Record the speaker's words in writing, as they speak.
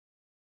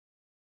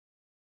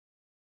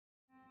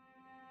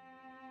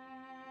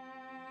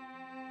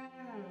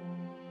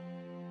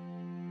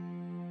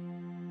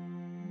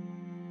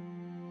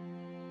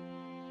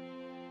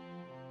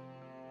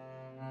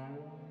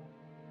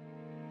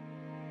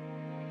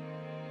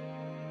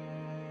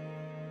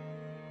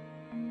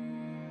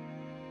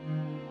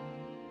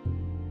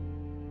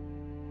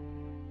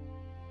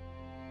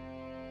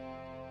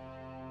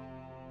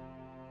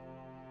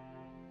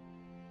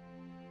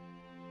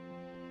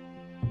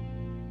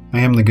I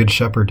am the good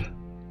shepherd.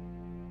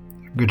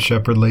 The good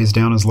shepherd lays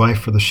down his life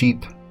for the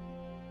sheep.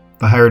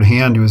 The hired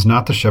hand, who is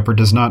not the shepherd,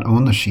 does not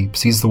own the sheep,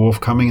 sees the wolf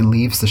coming and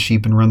leaves the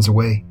sheep and runs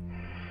away.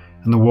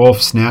 And the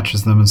wolf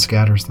snatches them and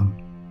scatters them.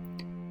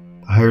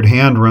 The hired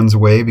hand runs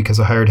away because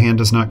the hired hand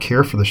does not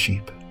care for the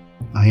sheep.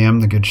 I am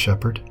the good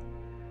shepherd.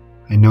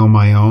 I know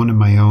my own, and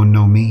my own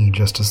know me.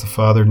 Just as the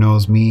Father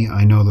knows me,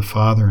 I know the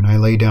Father, and I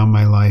lay down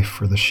my life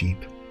for the sheep.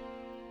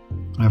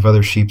 I have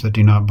other sheep that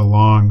do not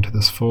belong to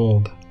this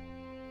fold.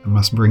 I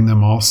must bring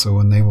them also,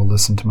 and they will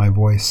listen to my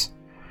voice.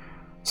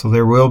 So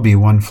there will be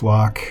one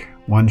flock,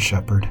 one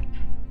shepherd.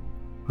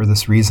 For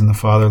this reason the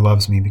Father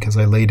loves me, because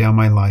I lay down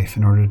my life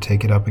in order to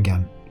take it up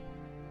again.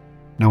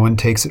 No one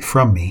takes it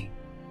from me,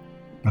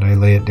 but I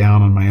lay it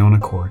down on my own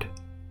accord.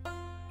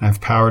 I have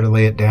power to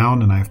lay it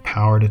down, and I have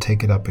power to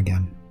take it up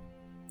again.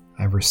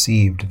 I have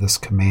received this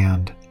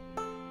command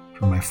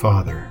from my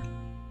Father.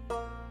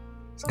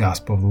 It's the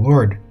gospel of the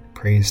Lord.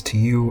 Praise to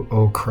you,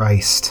 O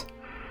Christ.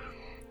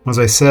 As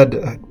I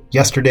said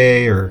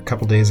yesterday or a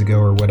couple days ago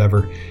or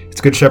whatever, it's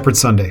Good Shepherd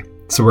Sunday.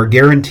 So we're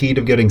guaranteed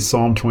of getting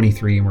Psalm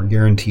 23, and we're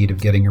guaranteed of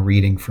getting a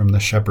reading from the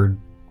Shepherd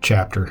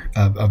chapter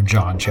of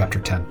John, chapter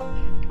 10.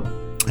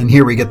 And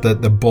here we get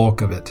the bulk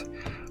of it.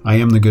 I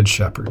am the Good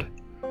Shepherd.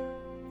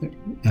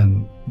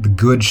 And the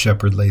Good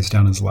Shepherd lays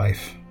down his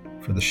life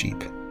for the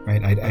sheep.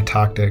 Right? I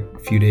talked a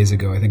few days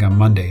ago, I think on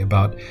Monday,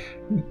 about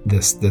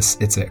this.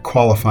 It's a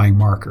qualifying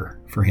marker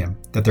for him,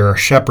 that there are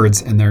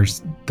shepherds and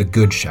there's the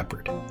Good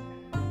Shepherd.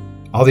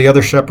 All the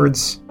other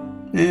shepherds,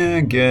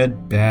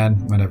 good,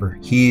 bad, whatever.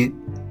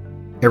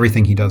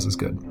 Everything he does is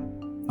good.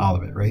 All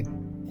of it, right?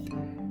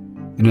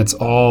 And it's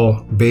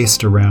all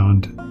based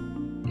around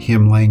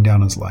him laying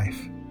down his life.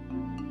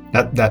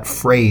 That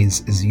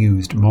phrase is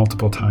used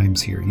multiple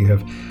times here. You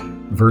have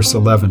verse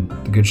 11,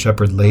 the Good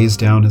Shepherd lays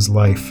down his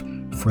life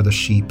for the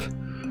sheep.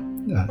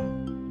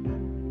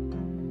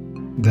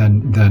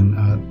 Then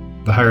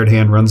the hired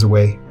hand runs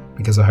away,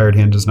 because the hired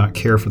hand does not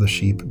care for the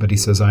sheep. But he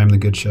says, I am the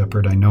Good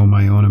Shepherd. I know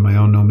my own, and my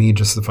own know me.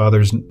 Just as the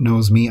Father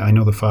knows me, I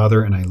know the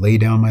Father, and I lay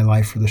down my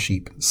life for the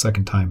sheep. The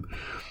second time.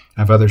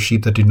 I have other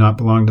sheep that do not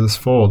belong to this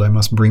fold. I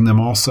must bring them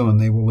also, and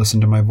they will listen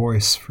to my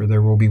voice. For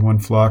there will be one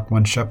flock,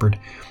 one shepherd.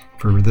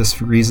 For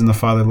this reason the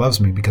Father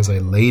loves me, because I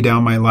lay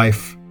down my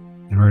life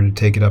in order to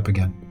take it up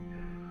again.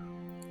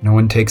 No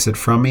one takes it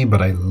from me,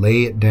 but I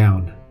lay it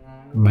down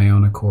of my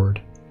own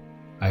accord.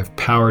 I have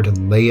power to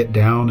lay it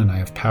down, and I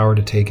have power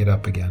to take it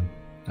up again.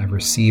 I've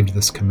received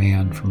this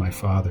command from my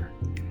Father.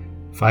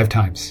 5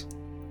 times.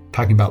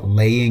 Talking about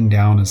laying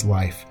down his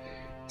life,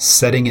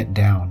 setting it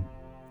down,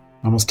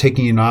 almost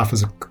taking it off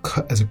as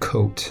a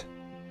coat.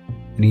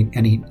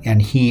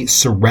 And he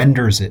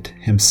surrenders it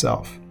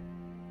himself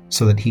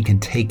so that he can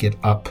take it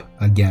up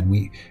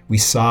again. We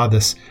saw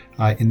this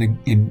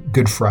in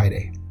Good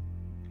Friday.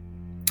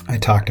 I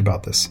talked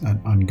about this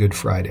on Good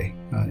Friday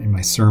in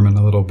my sermon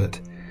a little bit,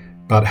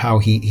 about how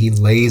he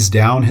lays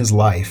down his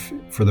life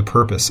for the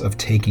purpose of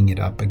taking it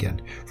up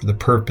again, for the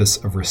purpose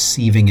of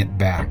receiving it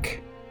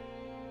back,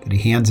 that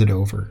he hands it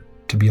over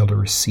to be able to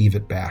receive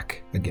it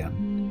back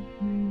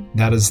again.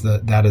 That is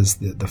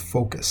the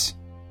focus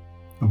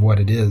of what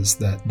it is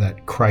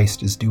that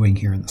Christ is doing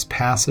here in this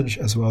passage,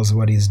 as well as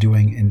what he's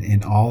doing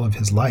in all of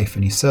his life.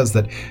 And he says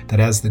that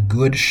as the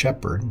Good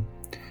Shepherd,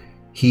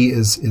 he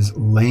is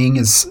laying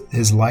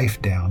his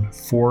life down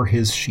for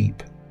his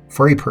sheep,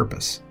 for a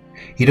purpose.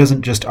 He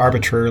doesn't just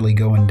arbitrarily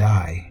go and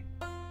die,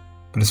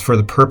 but it's for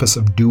the purpose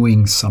of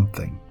doing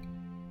something,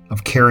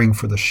 of caring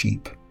for the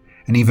sheep.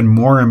 And even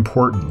more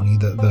importantly,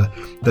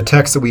 the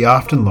text that we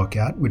often look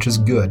at, which is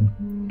good,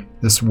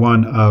 this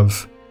one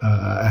of,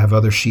 I have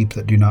other sheep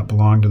that do not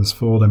belong to this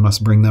fold. I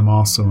must bring them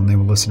also, and they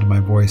will listen to my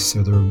voice.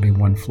 So there will be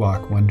one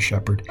flock, one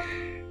shepherd.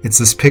 It's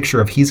this picture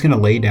of he's going to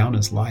lay down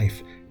his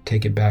life,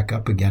 take it back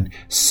up again,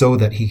 so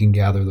that he can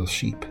gather those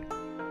sheep,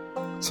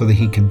 so that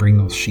he can bring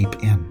those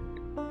sheep in.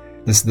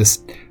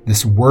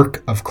 This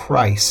work of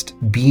Christ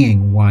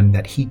being one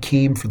that he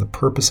came for the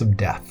purpose of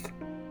death,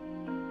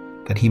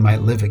 that he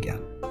might live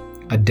again,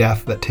 a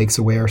death that takes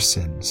away our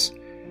sins,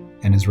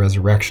 and his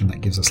resurrection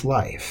that gives us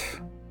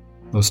life.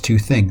 Those two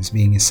things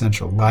being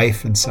essential,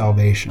 life and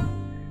salvation,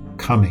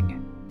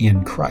 coming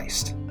in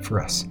Christ for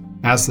us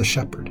as the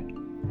shepherd.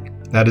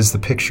 That is the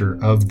picture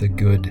of the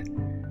Good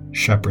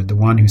Shepherd, the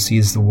one who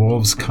sees the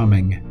wolves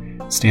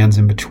coming, stands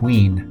in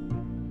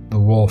between the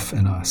wolf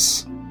and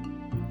us,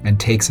 and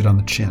takes it on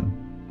the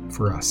chin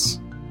for us,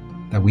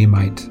 that we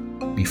might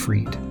be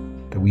freed,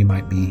 that we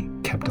might be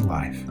kept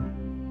alive.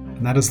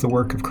 And that is the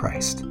work of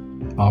Christ,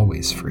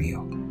 always for you.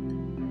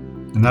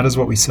 And that is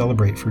what we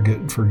celebrate for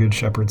Good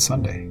Shepherd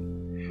Sunday.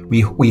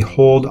 We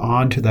hold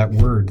on to that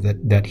word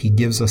that he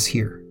gives us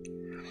here,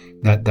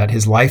 that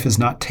his life is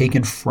not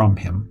taken from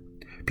him.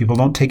 People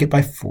don't take it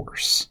by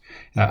force.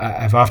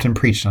 I've often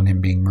preached on him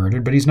being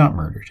murdered, but he's not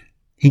murdered.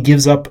 He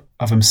gives up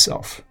of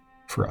himself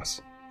for us.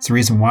 It's the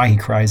reason why he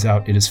cries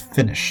out, "It is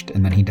finished,"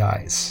 and then he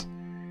dies.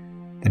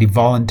 That he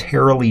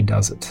voluntarily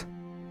does it.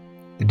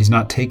 That he's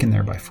not taken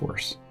there by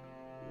force.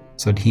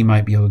 So that he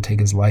might be able to take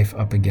his life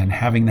up again,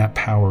 having that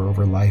power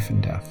over life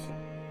and death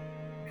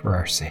for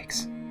our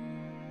sakes.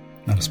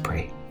 Let us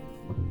pray.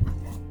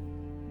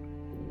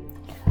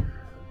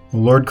 O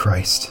Lord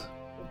Christ,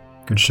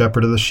 good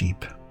shepherd of the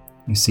sheep,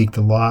 you seek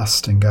the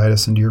lost and guide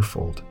us into your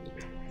fold.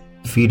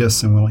 Feed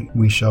us and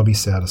we shall be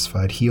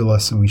satisfied. Heal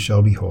us and we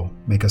shall be whole.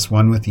 Make us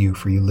one with you,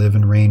 for you live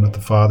and reign with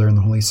the Father and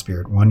the Holy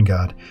Spirit, one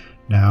God,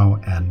 now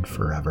and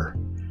forever.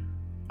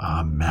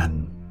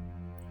 Amen.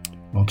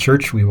 Well,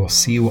 church, we will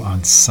see you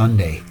on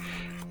Sunday.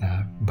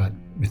 But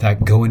with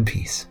that, go in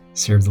peace.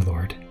 Serve the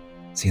Lord.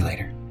 See you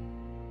later.